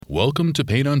Welcome to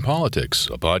Payne on Politics,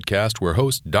 a podcast where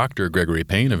host Dr. Gregory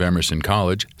Payne of Emerson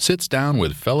College sits down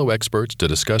with fellow experts to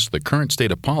discuss the current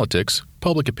state of politics,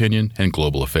 public opinion, and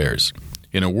global affairs.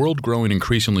 In a world growing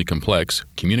increasingly complex,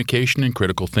 communication and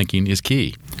critical thinking is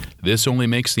key. This only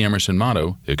makes the Emerson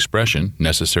motto, expression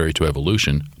necessary to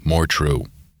evolution, more true.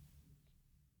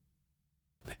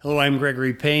 Hello, I'm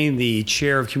Gregory Payne, the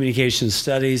Chair of Communication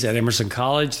Studies at Emerson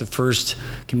College, the first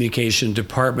communication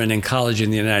department and college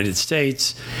in the United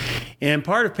States. And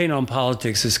part of Payne on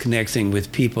Politics is connecting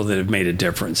with people that have made a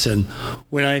difference. And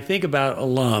when I think about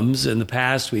alums, in the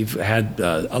past we've had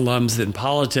alums in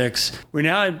politics. We're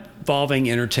now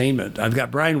involving entertainment. I've got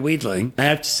Brian Weidling. I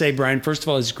have to say, Brian, first of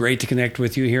all, it's great to connect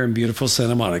with you here in beautiful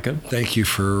Santa Monica. Thank you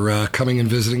for coming and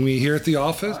visiting me here at the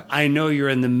office. I know you're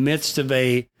in the midst of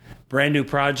a brand new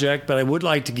project, but I would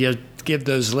like to give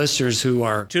those listeners who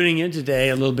are tuning in today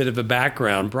a little bit of a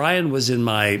background. Brian was in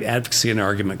my advocacy and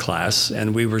argument class,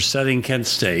 and we were studying Kent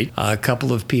State. A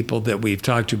couple of people that we've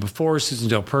talked to before, Susan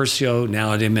Del Percio,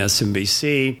 now at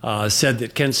MSNBC, said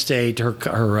that Kent State, her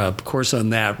course on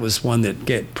that was one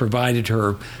that provided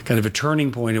her kind of a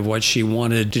turning point of what she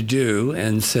wanted to do,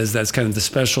 and says that's kind of the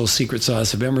special secret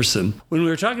sauce of Emerson. When we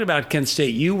were talking about Kent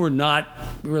State, you were not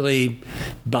really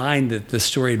buying that the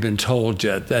story had been told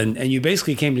yet, and you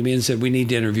basically came to me and said, we need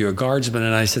to interview a Guardsman,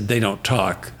 and I said, they don't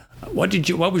talk. What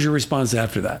was your response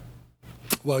after that?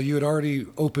 Well, you had already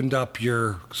opened up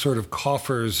your sort of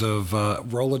coffers of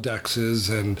Rolodexes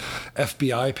and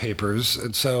FBI papers,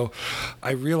 and so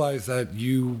I realized that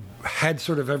you had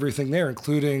sort of everything there,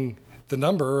 including the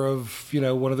number of,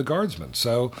 one of the Guardsmen.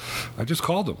 So I just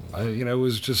called him. I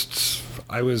was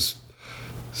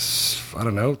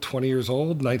 20 years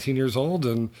old, 19 years old,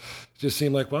 and just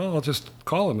seemed like, well, I'll just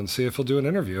call him and see if he'll do an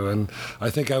interview. And I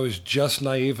think I was just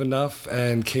naive enough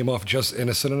and came off just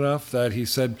innocent enough that he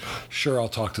said, sure, I'll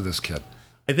talk to this kid.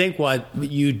 I think what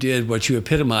you did, what you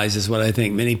epitomize, is what I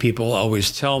think many people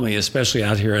always tell me, especially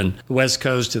out here in the West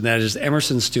Coast, and that is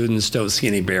Emerson students don't see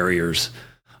any barriers.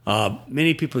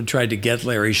 Many people had tried to get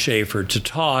Larry Schaefer to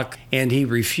talk, and he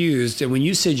refused. And when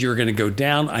you said you were going to go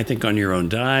down, I think on your own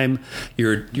dime,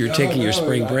 you're taking your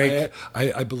spring break.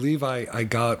 I believe I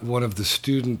got one of the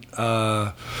student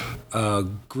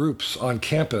groups on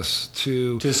campus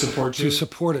to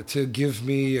support it, to give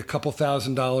me a couple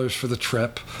 $1,000s for the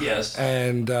trip. Yes.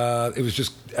 And it was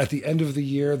just at the end of the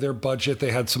year, their budget,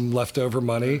 they had some leftover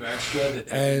money.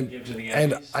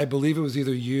 And I believe it was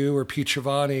either you or Pete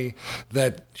Giovanni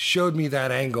that showed me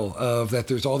that angle of that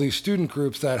there's all these student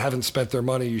groups that haven't spent their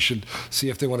money. You should see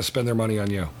if they want to spend their money on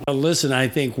you. Well, listen, I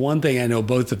think one thing I know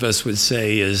both of us would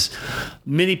say is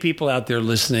many people out there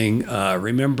listening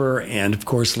remember and, of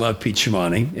course, love Pete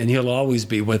Giovanni, and he'll always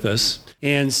be with us.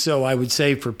 And so I would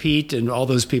say for Pete and all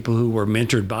those people who were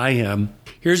mentored by him,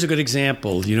 here's a good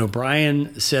example.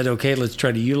 Brian said, okay, let's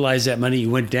try to utilize that money. You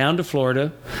went down to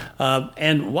Florida.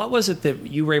 And what was it that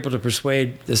you were able to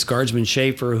persuade this Guardsman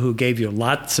Schaefer, who gave you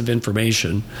lots of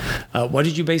information? What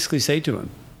did you basically say to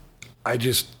him? I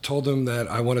just told him that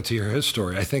I wanted to hear his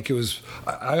story.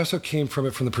 I also came from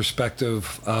it from the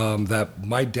perspective that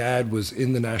my dad was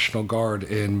in the National Guard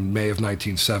in May of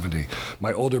 1970.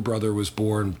 My older brother was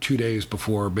born 2 days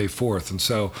before May 4th. And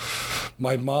so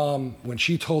my mom, when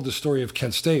she told the story of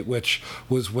Kent State, which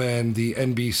was when the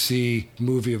NBC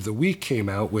movie of the week came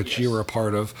out, which you were a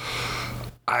part of,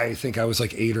 I think I was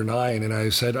like 8 or 9, and I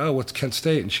said, oh, what's Kent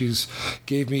State? And she's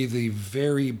gave me the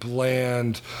very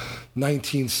bland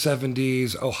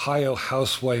 1970s Ohio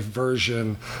housewife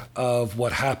version of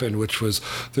what happened, which was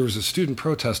there was a student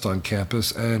protest on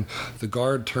campus, and the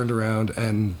guard turned around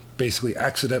and basically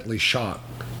accidentally shot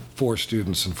 4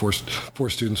 students, and four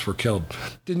students were killed.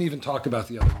 Didn't even talk about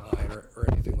the other 9 or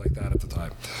anything like that at the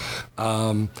time.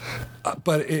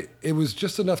 But it was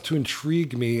just enough to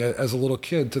intrigue me as a little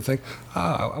kid to think,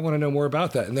 I want to know more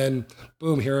about that. And then,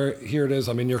 boom, here it is.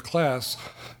 I'm in your class,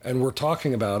 and we're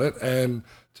talking about it. And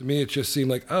to me, it just seemed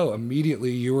like,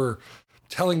 immediately you were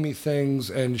telling me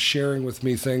things and sharing with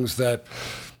me things that,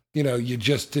 you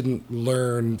just didn't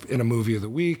learn in a movie of the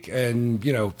week, and,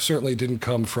 certainly didn't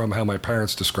come from how my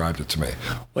parents described it to me.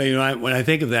 Well, when I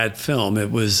think of that film,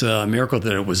 it was a miracle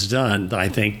that it was done. I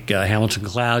think Hamilton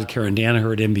Cloud, Karen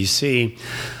Danaher at NBC.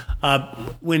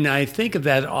 When I think of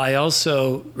that, I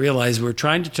also realize we're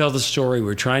trying to tell the story.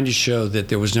 We're trying to show that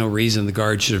there was no reason the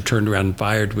guard should have turned around and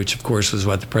fired, which, of course, was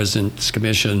what the President's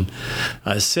Commission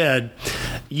said.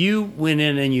 You went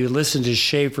in and you listened to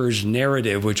Schaefer's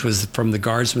narrative, which was from the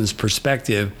Guardsman's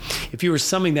perspective. If you were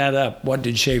summing that up, what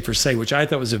did Schaefer say, which I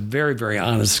thought was a very, very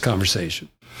honest conversation?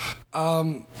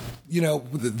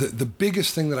 The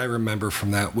biggest thing that I remember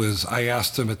from that was I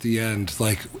asked him at the end,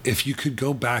 like, if you could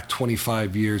go back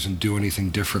 25 years and do anything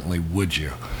differently, would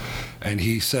you? And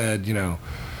he said,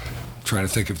 trying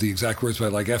to think of the exact words,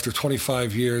 but like, after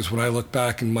 25 years, when I look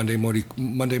back and Monday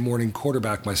morning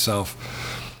quarterback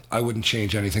myself, I wouldn't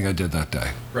change anything I did that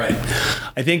day. Right.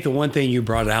 I think the one thing you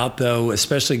brought out, though,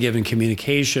 especially given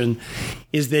communication,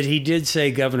 is that he did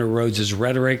say Governor Rhodes'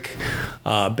 rhetoric,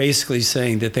 basically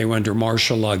saying that they were under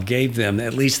martial law, gave them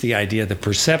at least the idea, the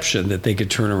perception that they could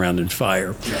turn around and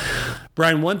fire. Yeah.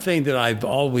 Brian, one thing that I've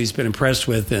always been impressed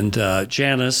with, and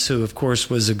Janice, who of course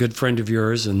was a good friend of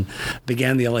yours and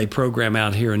began the LA program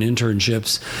out here in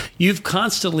internships, you've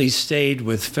constantly stayed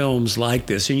with films like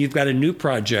this, and you've got a new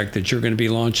project that you're going to be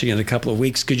launching in a couple of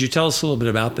weeks. Could you tell us a little bit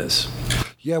about this?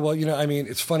 Yeah, well,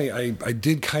 it's funny. I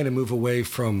did kind of move away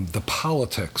from the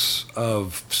politics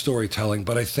of storytelling,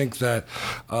 but I think that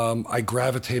I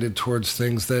gravitated towards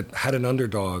things that had an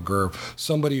underdog or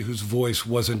somebody whose voice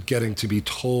wasn't getting to be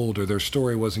told or their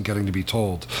story wasn't getting to be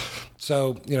told.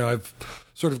 So, I've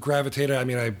sort of gravitated.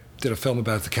 I did a film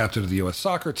about the captain of the U.S.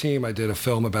 soccer team. I did a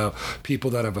film about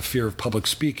people that have a fear of public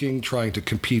speaking, trying to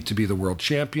compete to be the world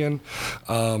champion.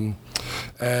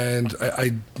 And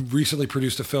I recently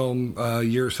produced a film a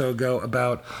year or so ago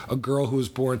about a girl who was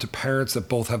born to parents that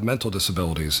both have mental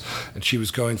disabilities. And she was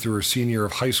going through her senior year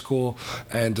of high school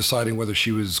and deciding whether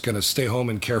she was going to stay home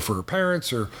and care for her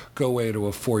parents or go away to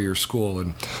a 4-year school.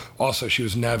 And also she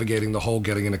was navigating the whole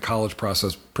getting into college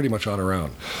process pretty much on her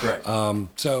own. Right.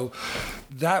 So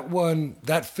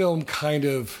that film kind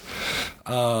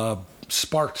of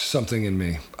sparked something in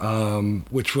me,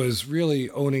 which was really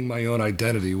owning my own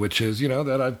identity, which is,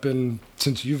 that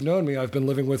since you've known me, I've been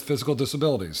living with physical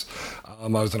disabilities. I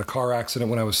was in a car accident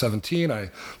when I was 17. I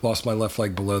lost my left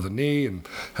leg below the knee and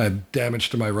had damage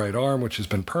to my right arm, which has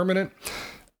been permanent.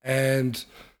 And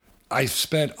I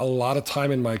spent a lot of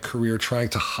time in my career trying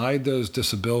to hide those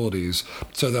disabilities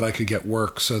so that I could get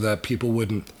work, so that people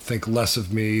wouldn't think less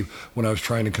of me when I was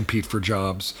trying to compete for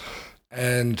jobs.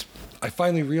 And I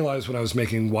finally realized when I was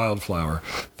making Wildflower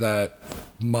that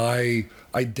my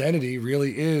identity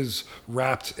really is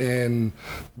wrapped in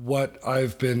what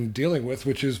I've been dealing with,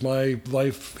 which is my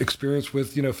life experience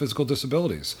with, physical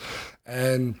disabilities.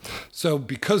 And so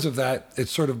because of that, it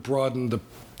sort of broadened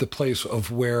the place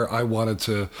of where I wanted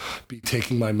to be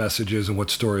taking my messages and what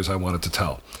stories I wanted to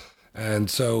tell. And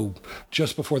so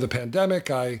just before the pandemic,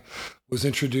 I was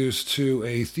introduced to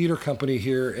a theater company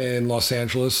here in Los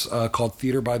Angeles called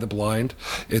Theater by the Blind.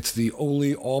 It's the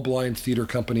only all-blind theater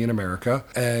company in America.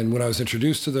 And when I was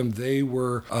introduced to them, they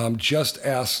were just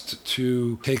asked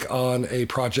to take on a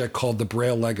project called the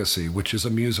Braille Legacy, which is a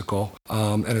musical,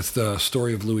 and it's the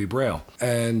story of Louis Braille.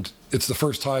 And it's the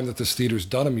first time that this theater's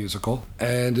done a musical,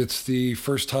 and it's the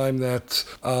first time that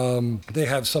they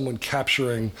have someone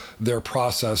capturing their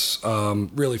process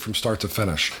really from start to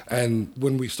finish. And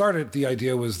when we started, the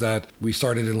idea was that we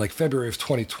started in like February of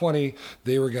 2020.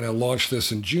 They were going to launch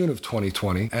this in June of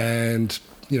 2020, and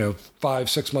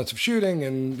 5-6 months of shooting,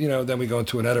 and then we go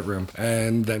into an edit room,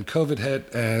 and then COVID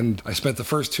hit, and I spent the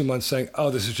first 2 months saying, oh,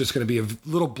 this is just going to be a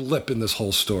little blip in this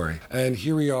whole story. And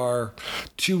here we are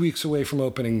 2 weeks away from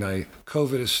opening night.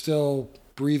 COVID is still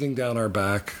breathing down our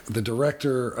back. The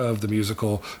director of the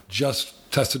musical just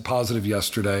tested positive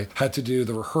yesterday, had to do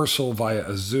the rehearsal via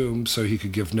a Zoom so he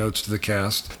could give notes to the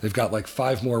cast. They've got like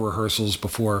 5 more rehearsals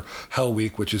before Hell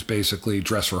Week, which is basically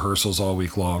dress rehearsals all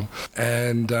week long.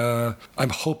 And I'm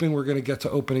hoping we're going to get to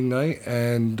opening night,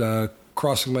 and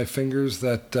crossing my fingers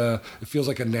that it feels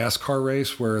like a NASCAR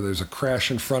race where there's a crash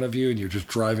in front of you and you're just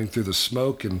driving through the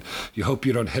smoke, and you hope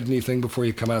you don't hit anything before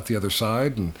you come out the other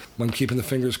side. And I'm keeping the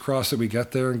fingers crossed that we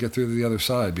get there and get through to the other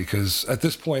side, because at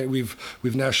this point we've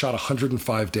now shot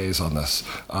 105 days on this.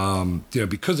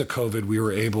 Because of COVID, we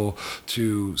were able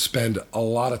to spend a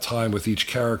lot of time with each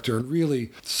character and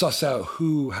really suss out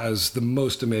who has the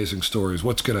most amazing stories,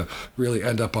 what's going to really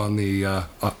end up on the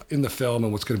in the film,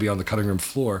 and what's going to be on the cutting room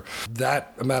floor.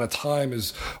 That amount of time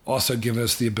has also given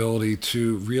us the ability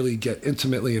to really get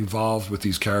intimately involved with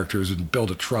these characters and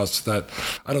build a trust that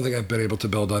I don't think I've been able to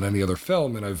build on any other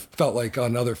film. And I've felt like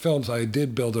on other films I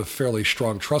did build a fairly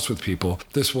strong trust with people.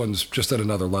 This one's just at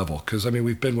another level, because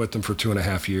we've been with them for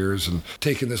 2.5 years and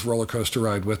taken this roller coaster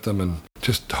ride with them, and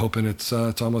just hoping it's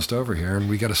almost over here and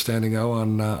we get a standing O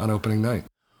on opening night.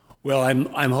 Well,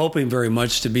 I'm hoping very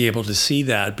much to be able to see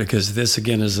that, because this,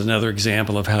 again, is another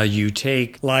example of how you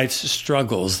take life's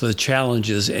struggles, the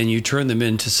challenges, and you turn them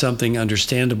into something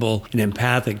understandable and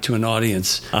empathic to an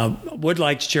audience. Would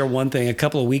like to share one thing. A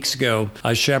couple of weeks ago,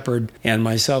 Shepard and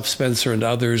myself, Spencer, and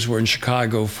others were in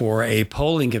Chicago for a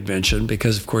polling convention,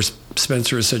 because, of course,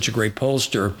 Spencer is such a great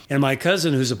pollster. And my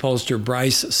cousin, who's a pollster,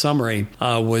 Bryce Summery,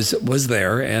 was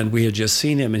there, and we had just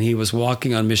seen him, and he was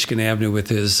walking on Michigan Avenue with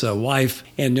his wife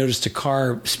and noticed a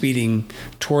car speeding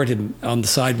toward him on the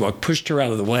sidewalk, pushed her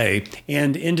out of the way,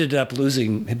 and ended up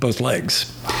losing both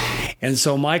legs. And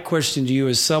so my question to you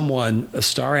is someone, a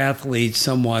star athlete,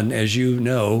 someone, as you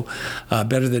know,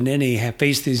 better than any, have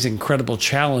faced these incredible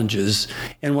challenges.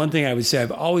 And one thing I would say,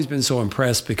 I've always been so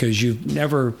impressed because you've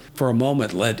never for a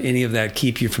moment let any of that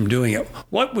keep you from doing it.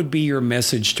 What would be your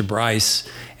message to Bryce,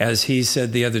 as he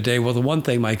said the other day, well, the one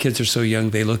thing, my kids are so young,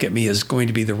 they look at me as going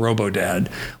to be the robo-dad.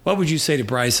 What would you say to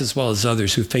Bryce as well as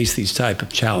others who face these type of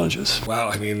challenges? Wow,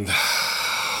 I mean,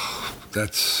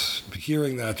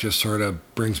 hearing that just sort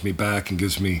of brings me back and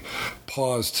gives me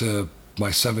pause to my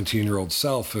 17-year-old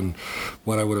self and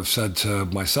what I would have said to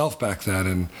myself back then.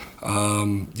 And,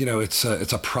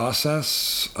 it's a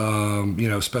process,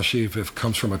 especially if it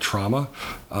comes from a trauma,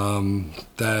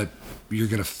 that you're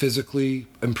going to physically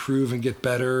improve and get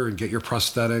better and get your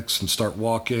prosthetics and start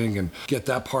walking and get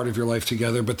that part of your life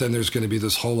together. But then there's going to be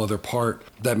this whole other part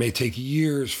that may take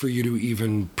years for you to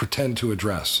even pretend to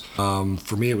address.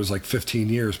 For me, it was like 15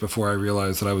 years before I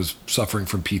realized that I was suffering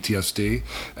from PTSD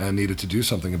and needed to do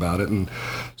something about it, and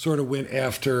sort of went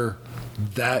after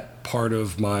that part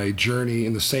of my journey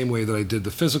in the same way that I did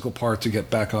the physical part to get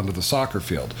back onto the soccer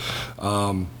field.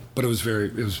 But it was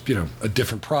a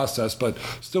different process, but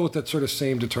still with that sort of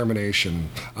same determination.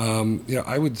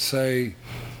 I would say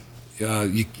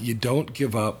you don't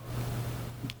give up.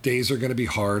 Days are going to be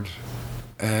hard,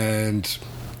 and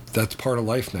that's part of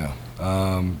life now.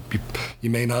 You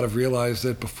may not have realized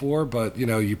it before, but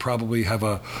you probably have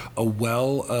a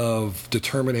well of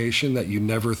determination that you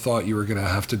never thought you were going to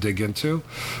have to dig into,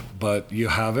 but you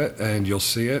have it and you'll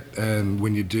see it, and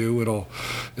when you do,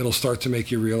 it'll start to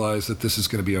make you realize that this is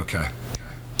going to be okay.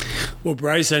 Well,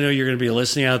 Bryce, I know you're going to be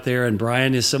listening out there, and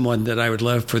Brian is someone that I would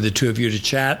love for the two of you to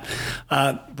chat.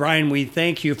 Brian, we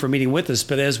thank you for meeting with us,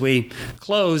 but as we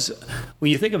close, when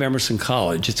you think of Emerson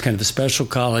College, it's kind of a special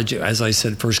college. As I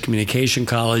said, first communication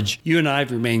college. You and I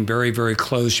have remained very, very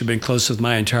close. You've been close with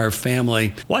my entire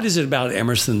family. What is it about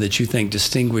Emerson that you think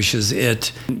distinguishes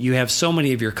it? You have so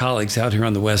many of your colleagues out here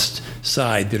on the West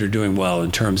Side that are doing well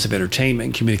in terms of entertainment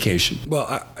and communication.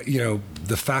 Well,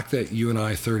 the fact that you and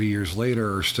I 30 years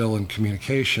later are still in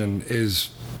communication is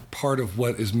part of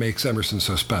what makes Emerson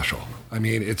so special. I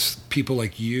mean, it's people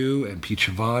like you and Pete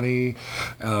Shivani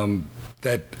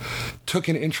that took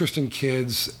an interest in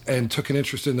kids and took an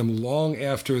interest in them long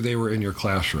after they were in your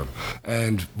classroom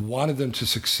and wanted them to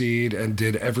succeed and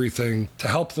did everything to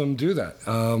help them do that.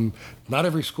 Not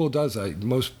every school does that.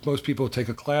 Most people take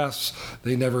a class,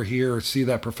 they never hear or see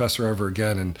that professor ever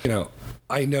again. And,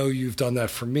 I know you've done that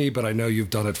for me, but I know you've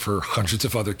done it for hundreds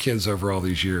of other kids over all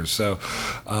these years. So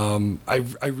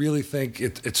I really think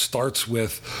it starts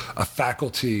with a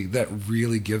faculty that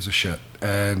really gives a shit.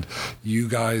 And you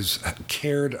guys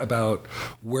cared about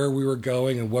where we were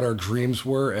going and what our dreams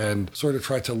were and sort of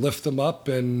tried to lift them up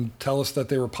and tell us that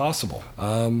they were possible.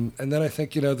 And then I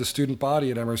think, the student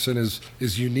body at Emerson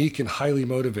is unique and highly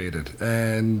motivated.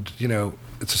 And,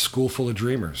 it's a school full of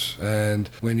dreamers. And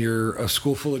when you're a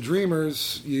school full of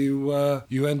dreamers, you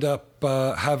end up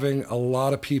having a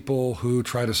lot of people who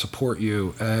try to support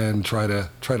you and try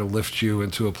to lift you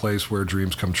into a place where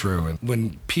dreams come true. And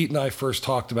when Pete and I first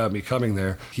talked about me coming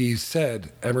there, he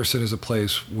said Emerson is a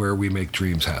place where we make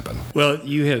dreams happen. Well,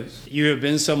 you have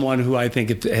been someone who I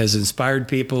think has inspired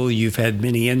people. You've had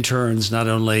many interns, not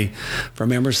only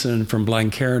from Emerson, from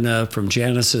Blancarna, from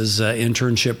Janice's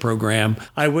internship program.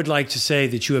 I would like to say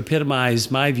that you epitomize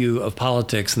my view of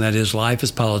politics, and that is life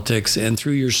is politics. And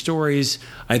through your stories,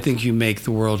 I think you make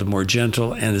the world a more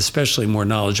gentle and especially more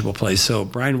knowledgeable place. So,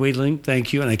 Brian Weidling,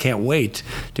 thank you, and I can't wait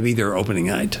to be there opening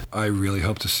night. I really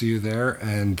hope to see you there,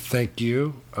 and thank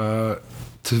you.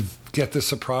 To get this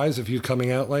surprise of you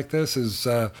coming out like this is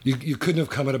you couldn't have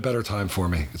come at a better time for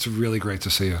me. It's really great to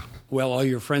see you. Well, all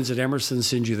your friends at Emerson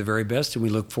send you the very best, and we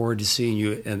look forward to seeing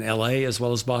you in L.A. as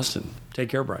well as Boston. Take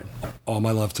care, Brian. All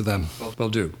my love to them. Will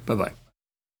do. Bye-bye.